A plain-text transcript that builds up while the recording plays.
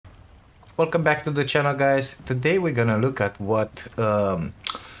Welcome back to the channel, guys. Today we're gonna look at what the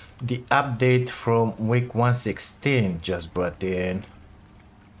update from week 116 just brought in.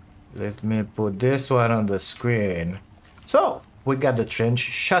 Let me put this one on the screen. So we got the trench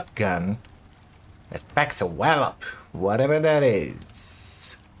shotgun that packs a wallop, whatever that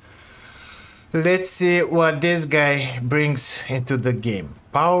is. Let's see what this guy brings into the game.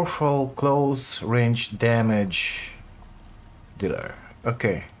 Powerful close range damage dealer.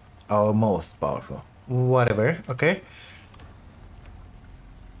 Okay, our most powerful. Whatever, okay.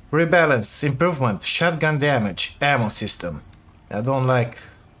 Rebalance, improvement, shotgun damage, ammo system. I don't like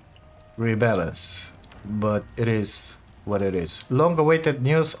rebalance, but it is what it is. Long awaited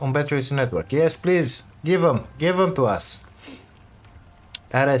news on batteries network. Yes, please, give them to us.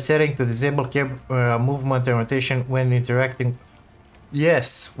 Add a setting to disable camera movement and rotation when interacting.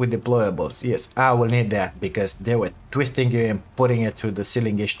 Yes, with deployables. Yes, I will need that because they were twisting you and putting it through the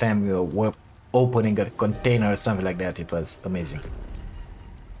ceiling each time you were opening a container or something like that. It was amazing.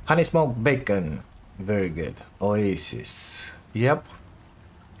 Honey smoked bacon. Very good. Oasis. Yep.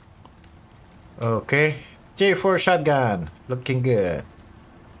 Okay. Tier 4 shotgun. Looking good.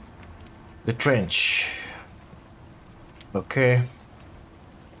 The trench. Okay.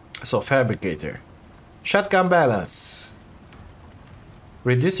 So fabricator. Shotgun balance.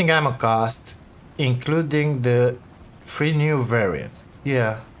 Reducing ammo cost, including the 3 new variants.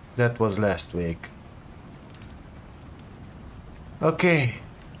 Yeah, that was last week. Okay.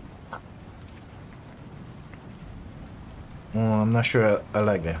 I'm not sure I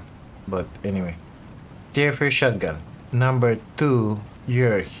like that, but anyway. Tier 3 shotgun. Number 2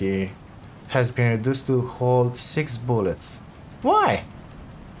 hierarchy has been reduced to hold 6 bullets. Why?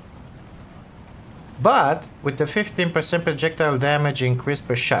 But with the 15% projectile damage increase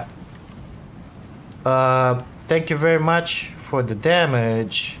per shot. Thank you very much for the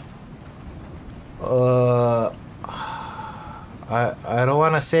damage. I don't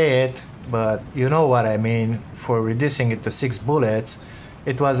want to say it, but you know what I mean. For reducing it to 6 bullets,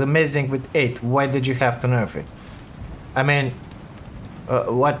 it was amazing with 8. Why did you have to nerf it? I mean,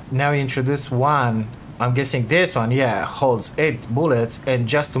 what now you introduce 1? I'm guessing this one, yeah, holds 8 bullets, and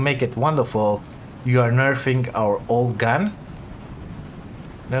just to make it wonderful, you are nerfing our old gun?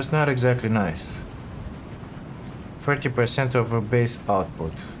 That's not exactly nice. 30% over base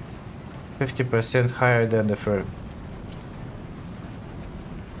output. 50% higher than the first.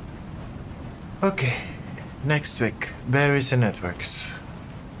 Okay, next week. Berries and networks.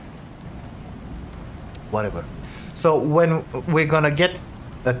 Whatever. So when we're gonna get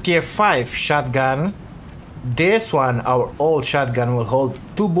a tier 5 shotgun, this one, our old shotgun, will hold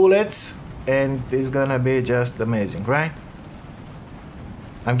 2 bullets. And it's gonna be just amazing, right?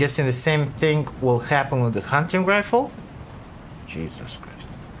 I'm guessing the same thing will happen with the hunting rifle. Jesus Christ.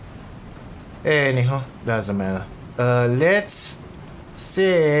 Anyhow, doesn't matter. Let's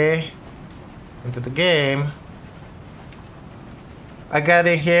see into the game. I got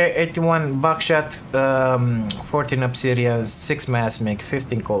in here 81 buckshot, 14 obsidian, 6 mass make,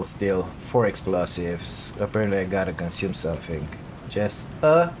 15 cold steel, 4 explosives. Apparently I gotta consume something. Just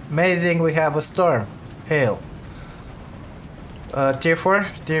amazing. We have a storm. Hail. Tier 4,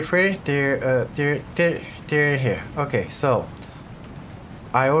 tier 3, tier here. Okay, so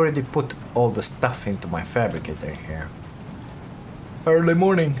I already put all the stuff into my fabricator here. Early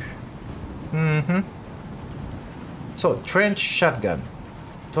morning. So trench shotgun.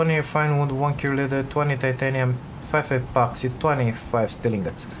 20 refined wood, 1 cure leather, 20 titanium, 5 epoxy, 25 steel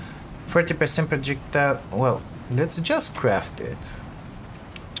ingots. 30% projectile. Well, let's just craft it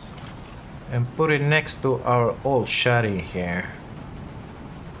and put it next to our old shotty here.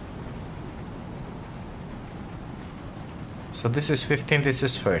 So this is 15, this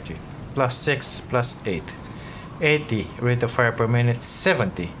is 30. Plus 6, plus 8. 80 rate of fire per minute,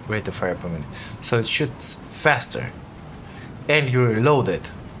 70 rate of fire per minute. So it shoots faster. And you reload it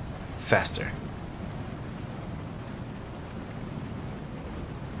faster.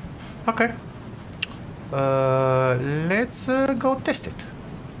 Okay. Let's go test it.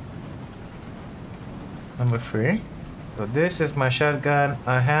 Number 3. So this is my shotgun.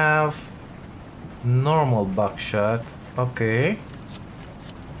 I have normal buckshot. Okay.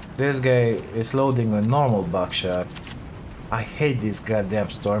 This guy is loading a normal buckshot. I hate this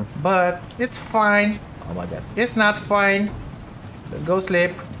goddamn storm, but it's fine. Oh my god, it's not fine. Let's go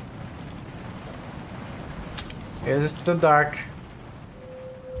sleep. It's too dark.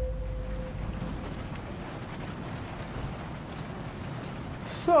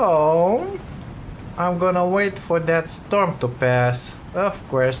 So I'm gonna wait for that storm to pass, of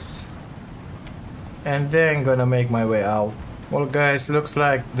course, and then gonna make my way out. Well guys, looks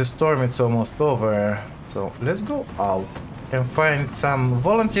like the storm is almost over. So let's go out and find some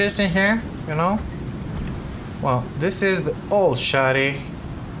volunteers in here, you know? Well, this is the old shotty.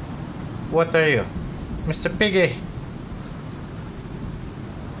 What are you? Mr. Piggy.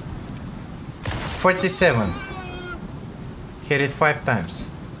 47. Hit it 5 times.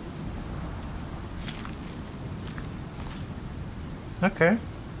 Okay.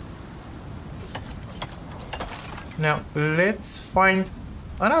 Now let's find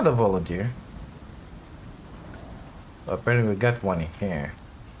another volunteer. Apparently we got one in here.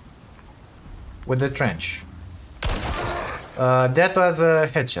 With the trench. That was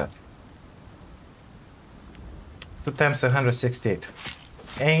a headshot. 2 times 168.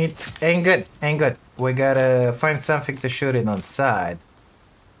 Ain't good, ain't good. We gotta find something to shoot it on the side.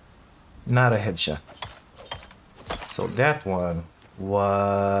 Not a headshot. So that one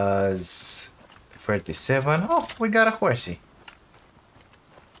was 37. Oh, we got a horsey.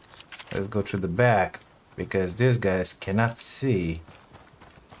 Let's go to the back because these guys cannot see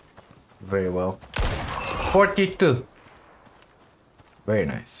very well. 42. Very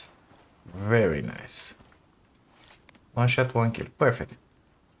nice. Very nice. 1 shot, 1 kill. Perfect.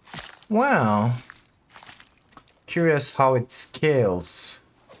 Wow. Curious how it scales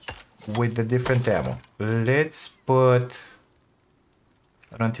with the different ammo. Let's put...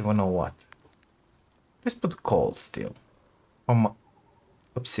 I don't even know what. Let's put cold steel.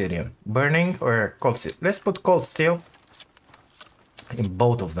 Obsidian. Burning or cold steel? Let's put cold steel in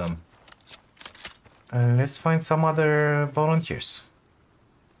both of them. And let's find some other volunteers.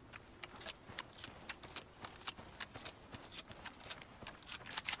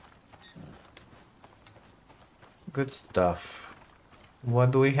 Good stuff.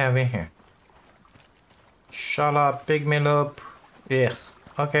 What do we have in here? Shut up, pygmy loop. Yeah.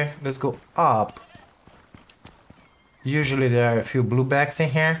 Okay, let's go up. Usually there are a few blue bags in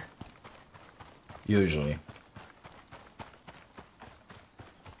here. Usually.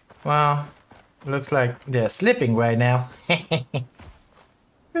 Well, looks like they're sleeping right now.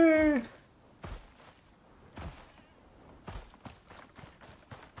 Good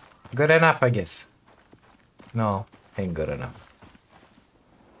enough, I guess. No, ain't good enough.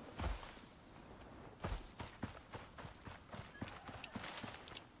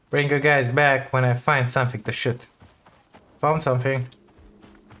 Bring you guys back when I find something to shoot. Found something.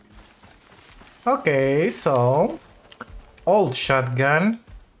 Okay, so old shotgun,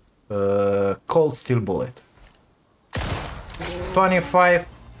 cold steel bullet. 25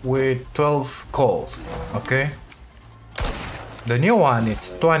 with 12 cold. Okay. The new one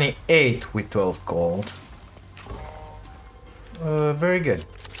is 28 with 12 cold. Very good.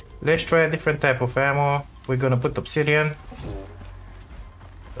 Let's try a different type of ammo. We're gonna put obsidian.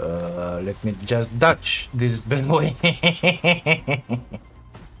 Let me just dodge this bad boy.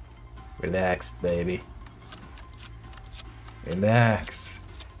 Relax, baby. Relax.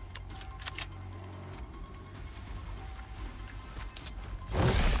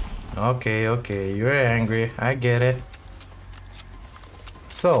 Okay, okay, you're angry. I get it.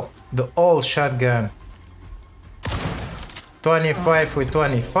 So, the old shotgun. 25 with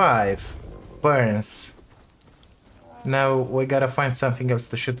 25 burns. Now we gotta find something else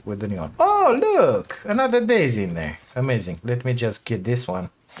to shoot with the new one. Oh, look! Another daisy in there. Amazing. Let me just get this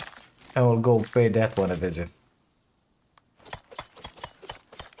one. I will go pay that one a visit.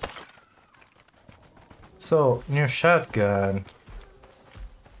 So, new shotgun.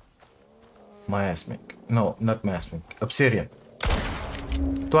 Miasmic. No, not miasmic. Obsidian.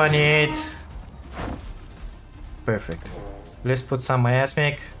 28. Perfect. Let's put some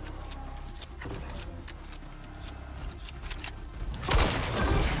miasmic.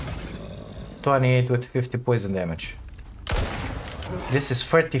 $28 with 50 poison damage. This is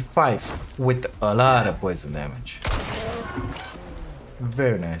 35 with a lot of poison damage.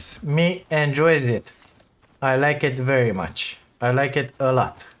 Very nice. Me enjoys it. I like it very much. I like it a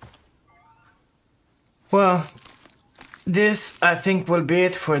lot. Well, this I think will be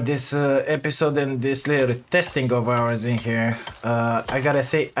it for this episode and this little testing of ours in here. I gotta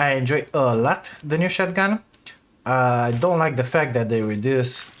say I enjoy a lot the new shotgun. I don't like the fact that they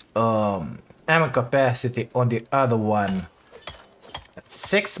reduce ammo capacity on the other one at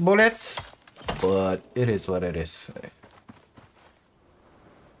 6 bullets, but it is what it is.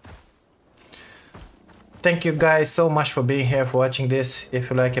 Thank you guys so much for being here, for watching this. If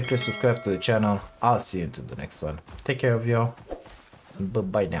you like it, please subscribe to the channel. I'll see you to the next one. Take care of y'all.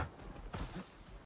 Bye-bye now.